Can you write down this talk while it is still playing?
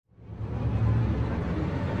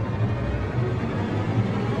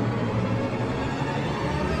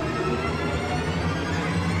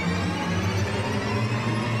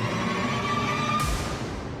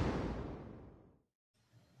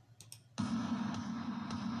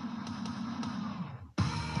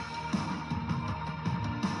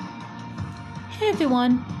Hey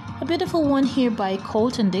everyone, a beautiful one here by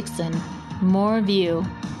Colton Dixon. More of you.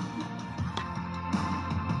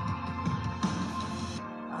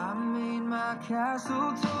 I made my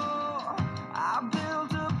castle tall. I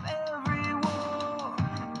built up every wall.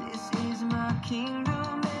 This is my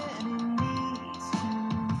kingdom and it needs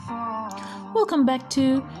to fall. Welcome back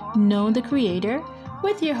to Know the Creator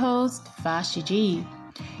with your host, Vashti G.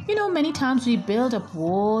 You know, many times we build up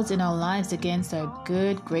walls in our lives against our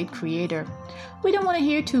good, great Creator. We don't want to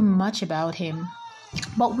hear too much about Him,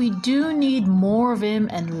 but we do need more of Him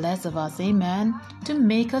and less of us, amen, to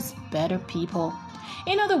make us better people.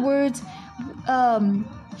 In other words,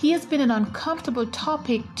 He has been an uncomfortable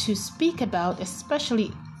topic to speak about,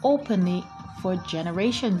 especially openly for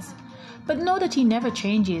generations. But know that He never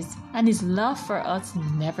changes, and His love for us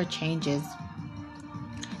never changes.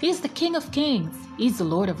 He is the King of Kings. He's the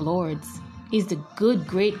Lord of Lords. He's the good,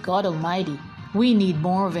 great God Almighty. We need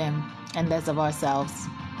more of Him and less of ourselves.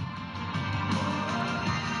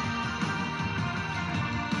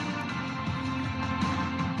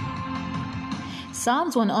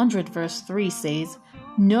 Psalms 100 verse 3 says,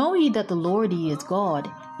 "Know ye that the Lord He is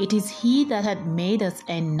God. It is He that hath made us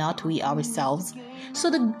and not we ourselves." So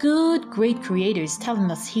the good, great Creator is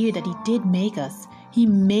telling us here that He did make us. He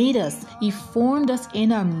made us. He formed us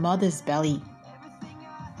in our mother's belly.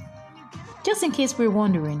 Just in case we're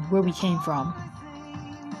wondering where we came from,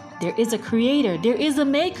 there is a Creator, there is a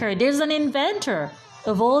Maker, there's an inventor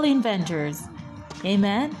of all inventors.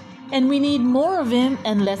 Amen? And we need more of Him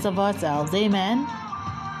and less of ourselves. Amen?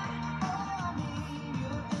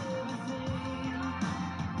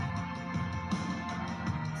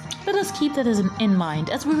 Let us keep that in mind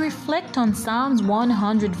as we reflect on Psalms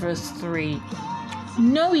 100 verse 3.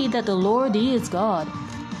 Know ye that the Lord He is God.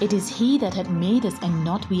 It is He that hath made us and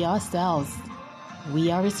not we ourselves. We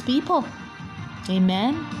are His people.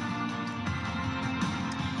 Amen.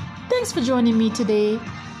 Thanks for joining me today.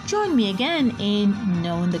 Join me again in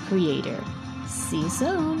Knowing the Creator. See you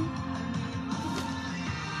soon.